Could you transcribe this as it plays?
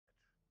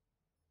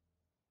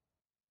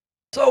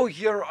So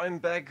here I'm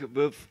back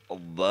with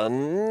the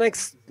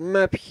next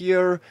map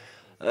here.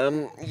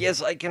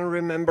 Yes, I can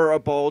remember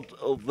about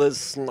this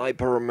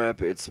sniper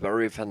map. It's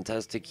very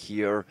fantastic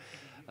here.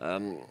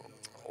 Um,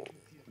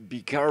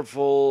 be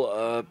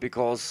careful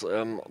because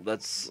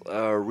that's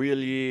a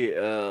really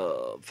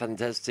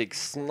fantastic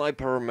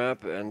sniper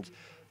map, and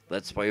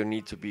that's why you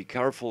need to be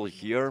careful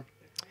here.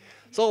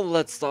 So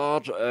let's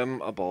start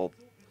about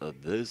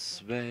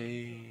this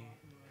way.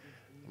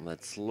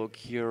 Let's look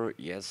here.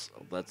 Yes,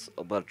 that's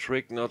the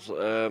trick. Not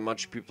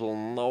much people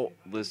know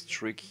this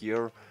trick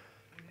here.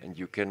 And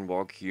you can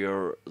walk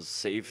here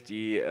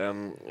safety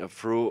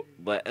through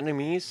the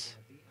enemies.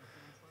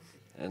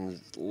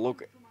 And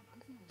look,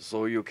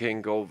 so you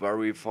can go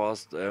very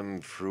fast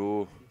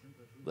through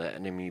the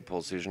enemy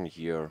position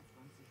here.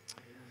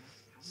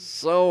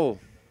 So,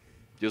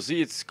 you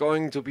see it's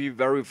going to be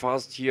very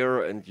fast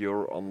here and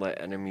you're on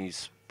the enemy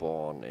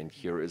spawn. And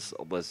here is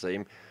the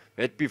same.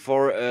 We had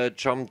before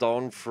jump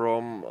down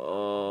from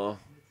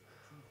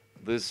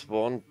this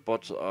one,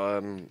 but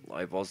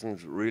I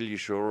wasn't really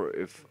sure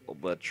if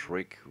the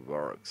trick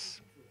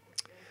works.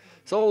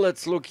 So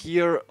let's look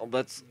here.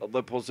 That's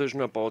the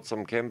position about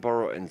some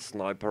camper and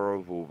sniper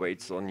who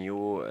waits on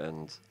you,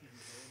 and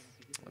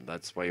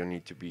that's why you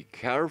need to be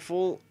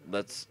careful.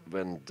 That's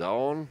went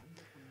down.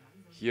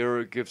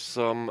 Here gives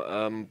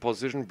some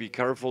position. Be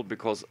careful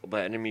because the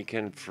enemy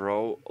can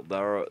throw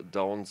there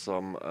down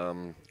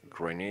some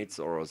grenades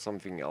or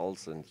something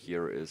else, and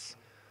here is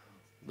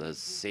the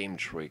same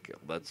trick.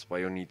 That's why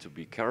you need to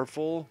be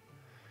careful.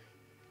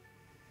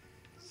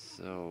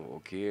 So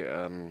okay,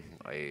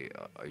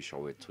 I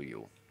show it to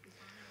you.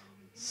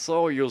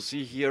 So you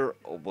see here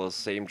the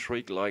same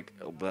trick like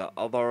the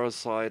other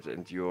side,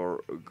 and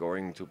you're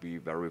going to be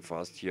very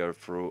fast here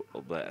through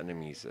the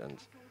enemies and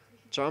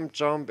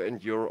jump,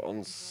 and you're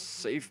on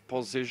safe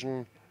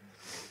position.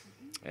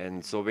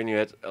 And so when you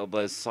had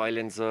the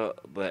silencer,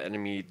 the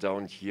enemy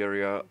down here,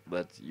 yeah,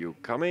 that you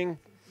coming.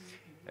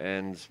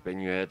 And when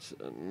you had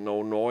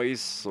no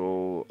noise,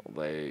 so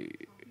they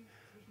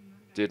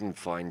didn't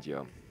find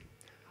you.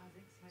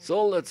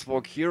 So let's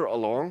walk here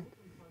along.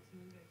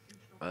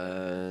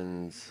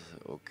 And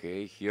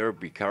okay, here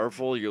be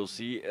careful. You'll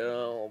see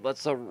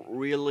that's a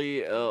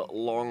really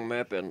long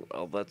map, and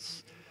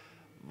that's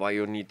why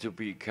you need to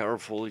be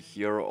careful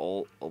here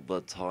all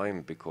the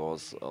time,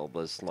 because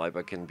the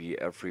sniper can be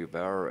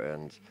everywhere,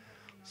 and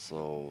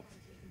so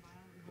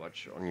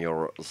watch on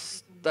your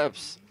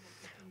steps.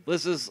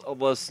 This is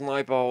the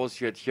sniper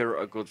house. You had here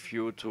a good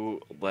view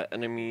to the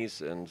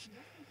enemies, and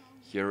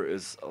here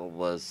is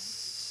the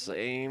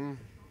same.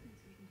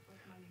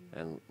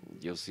 And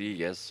you see,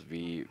 yes,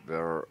 we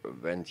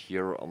went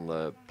here on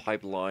the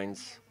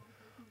pipelines.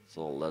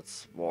 So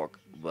let's walk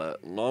the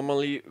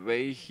normally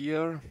way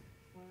here.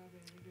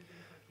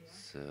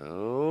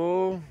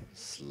 So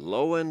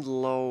slow and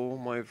low,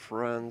 my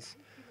friends.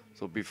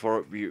 So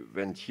before we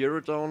went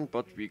here down,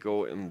 but we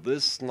go in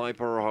this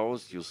sniper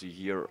house. You see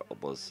here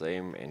the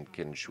same, and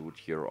can shoot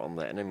here on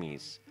the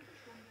enemies.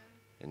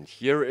 And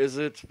here is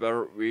it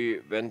where we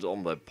went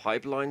on the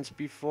pipelines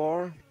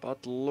before.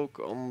 But look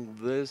on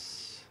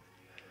this,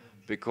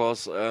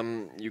 because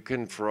you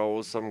can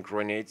throw some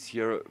grenades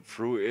here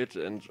through it,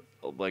 and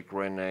the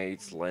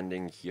grenades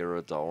landing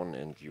here down,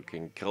 and you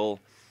can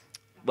kill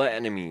the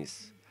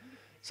enemies.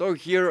 So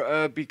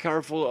here, be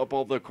careful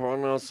about the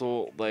corner,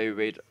 so they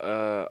wait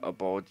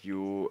about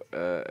you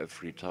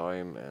every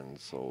time, and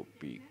so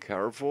be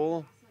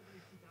careful.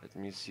 Let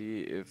me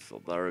see if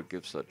there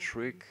gives a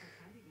trick.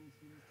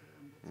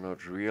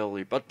 Not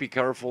really, but be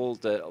careful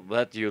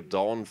that you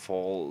don't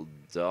fall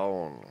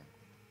down.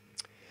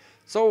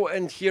 So,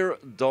 and here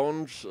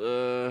don't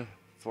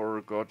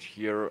forget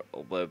here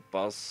the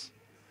bus,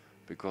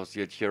 because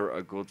you had here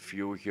a good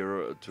view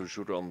here to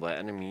shoot on the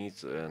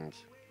enemies, and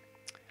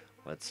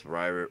that's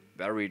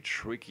very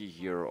tricky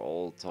here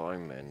all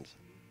time, and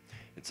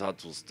it's hard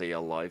to stay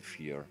alive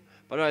here.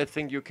 But I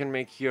think you can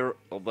make here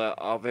the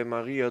Ave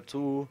Maria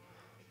too.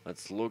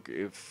 Let's look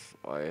if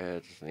I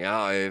had... Yeah,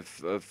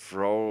 I've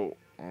throw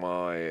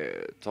my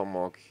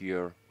tomahawk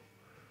here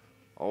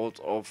out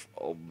of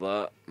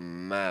the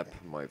map,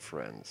 my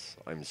friends.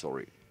 I'm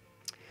sorry.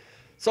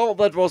 So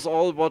that was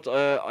all what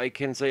I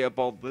can say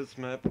about this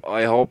map.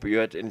 I hope you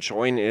had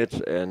enjoyed it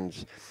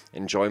and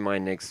enjoy my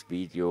next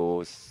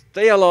videos.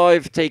 Stay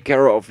alive, take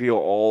care of you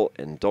all,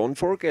 and don't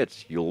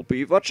forget, you'll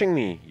be watching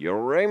me,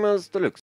 your Raimers Deluxe.